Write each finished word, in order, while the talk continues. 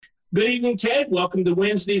Good evening, Ted. Welcome to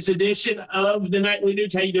Wednesday's edition of the Nightly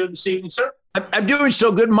Nuge. How you doing this evening, sir? I'm doing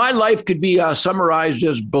so good. My life could be summarized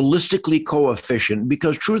as ballistically coefficient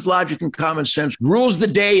because truth, logic, and common sense rules the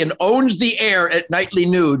day and owns the air at Nightly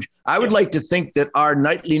Nuge. I would like to think that our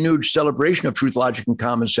Nightly Nuge celebration of truth, logic, and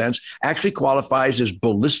common sense actually qualifies as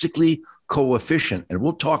ballistically coefficient. And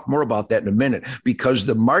we'll talk more about that in a minute because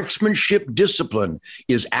the marksmanship discipline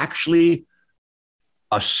is actually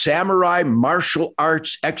a samurai martial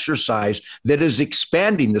arts exercise that is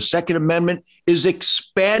expanding. The Second Amendment is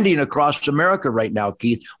expanding across America right now,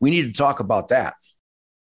 Keith. We need to talk about that.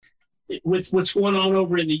 With what's going on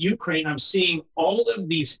over in the Ukraine, I'm seeing all of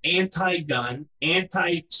these anti-gun,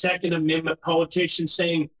 anti-Second Amendment politicians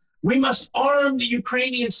saying, we must arm the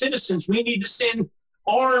Ukrainian citizens. We need to send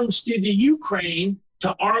arms to the Ukraine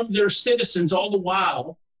to arm their citizens, all the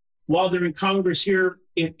while they're in Congress here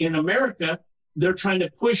in America. They're trying to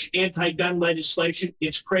push anti-gun legislation.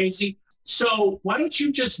 It's crazy. So why don't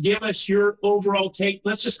you just give us your overall take?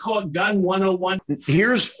 Let's just call it Gun 101.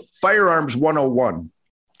 Here's Firearms 101.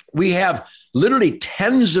 We have literally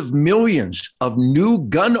tens of millions of new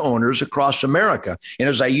gun owners across America. And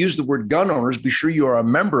as I use the word gun owners, be sure you are a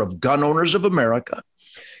member of Gun Owners of America,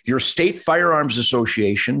 your state firearms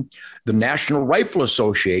association, the National Rifle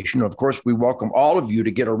Association. Of course, we welcome all of you to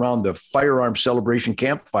get around the firearm celebration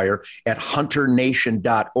campfire at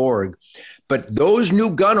hunternation.org. But those new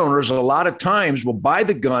gun owners, a lot of times, will buy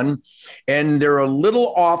the gun and they're a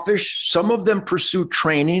little offish. Some of them pursue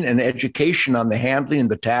training and education on the handling and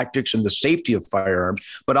the tactics and the safety of firearms.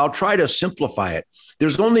 But I'll try to simplify it.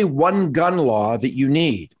 There's only one gun law that you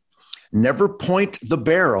need. Never point the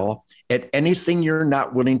barrel at anything you're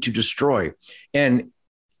not willing to destroy. And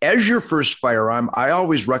as your first firearm, I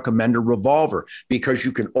always recommend a revolver because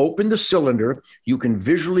you can open the cylinder, you can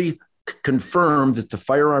visually confirm that the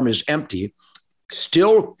firearm is empty.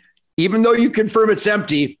 Still, even though you confirm it's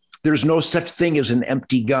empty, there's no such thing as an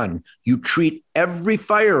empty gun. You treat every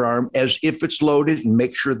firearm as if it's loaded and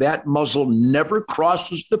make sure that muzzle never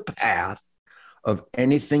crosses the path of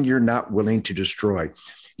anything you're not willing to destroy.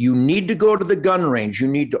 You need to go to the gun range. You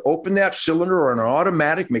need to open that cylinder or an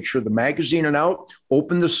automatic, make sure the magazine is out,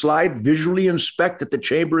 open the slide, visually inspect that the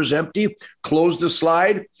chamber is empty, close the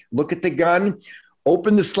slide, look at the gun,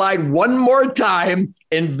 open the slide one more time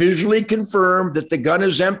and visually confirm that the gun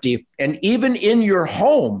is empty. And even in your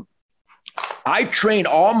home, I train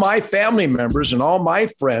all my family members and all my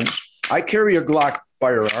friends. I carry a Glock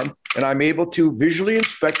firearm and I'm able to visually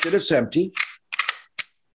inspect that it's empty.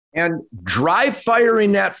 And dry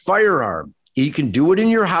firing that firearm, you can do it in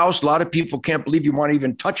your house. A lot of people can't believe you want to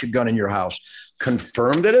even touch a gun in your house.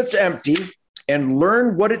 Confirm that it's empty and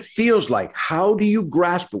learn what it feels like. How do you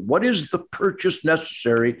grasp it? What is the purchase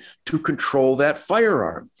necessary to control that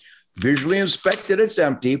firearm? Visually inspect that it's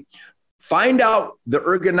empty. Find out the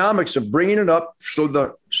ergonomics of bringing it up so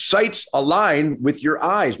the sights align with your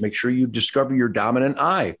eyes. Make sure you discover your dominant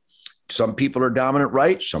eye. Some people are dominant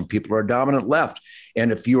right, some people are dominant left.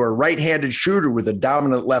 And if you are a right-handed shooter with a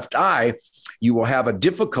dominant left eye, you will have a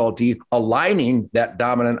difficulty aligning that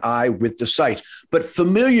dominant eye with the sights. But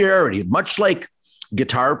familiarity, much like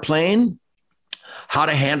guitar playing, how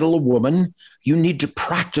to handle a woman, you need to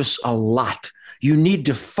practice a lot. You need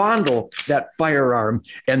to fondle that firearm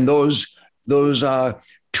and those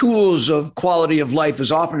tools of quality of life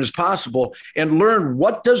as often as possible and learn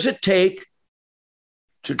what does it take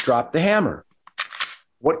to drop the hammer.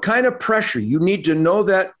 What kind of pressure? You need to know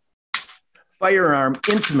that firearm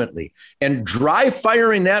intimately. And dry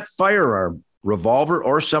firing that firearm, revolver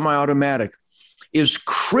or semi-automatic, is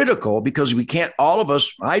critical because we can't, all of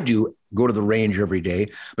us, I do go to the range every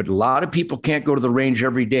day, but a lot of people can't go to the range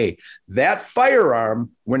every day. That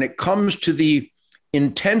firearm, when it comes to the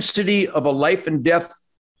intensity of a life and death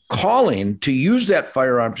calling to use that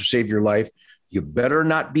firearm to save your life, you better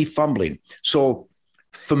not be fumbling. So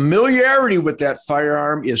familiarity with that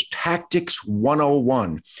firearm is tactics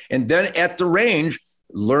 101. And then at the range,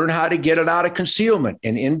 learn how to get it out of concealment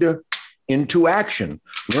and into action.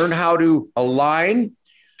 Learn how to align.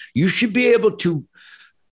 You should be able to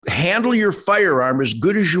handle your firearm as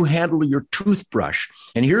good as you handle your toothbrush.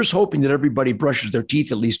 And here's hoping that everybody brushes their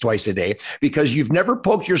teeth at least twice a day because you've never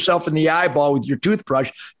poked yourself in the eyeball with your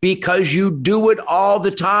toothbrush because you do it all the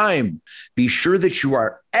time. Be sure that you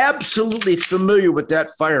are absolutely familiar with that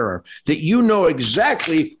firearm, that you know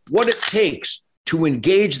exactly what it takes to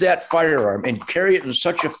engage that firearm and carry it in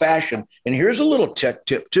such a fashion. And here's a little tech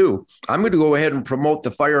tip too. I'm going to go ahead and promote the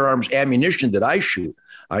firearms ammunition that I shoot.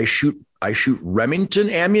 I shoot I shoot Remington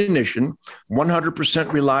ammunition,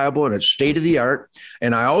 100% reliable, and it's state of the art.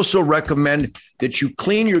 And I also recommend that you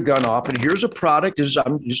clean your gun off. And here's a product.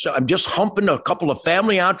 I'm just humping a couple of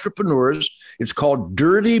family entrepreneurs. It's called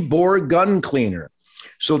Dirty Bore Gun Cleaner.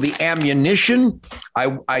 So the ammunition,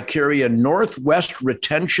 I carry a Northwest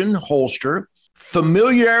retention holster.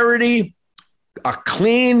 Familiarity, a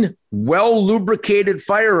clean, well-lubricated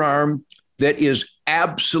firearm that is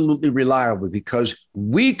absolutely reliable, because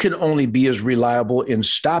we can only be as reliable in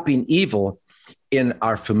stopping evil in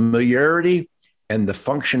our familiarity and the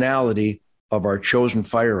functionality of our chosen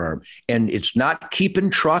firearm. And it's not keeping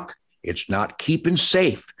truck. It's not keeping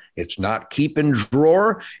safe. It's not keeping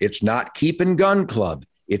drawer. It's not keeping gun club.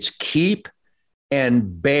 It's keep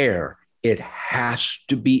and bear. It has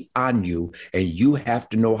to be on you, and you have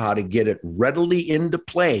to know how to get it readily into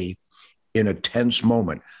play in a tense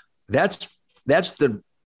moment. That's the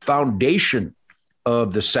foundation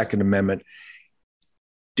of the Second Amendment,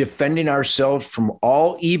 defending ourselves from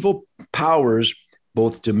all evil powers,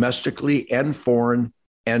 both domestically and foreign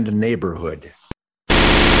and neighborhood.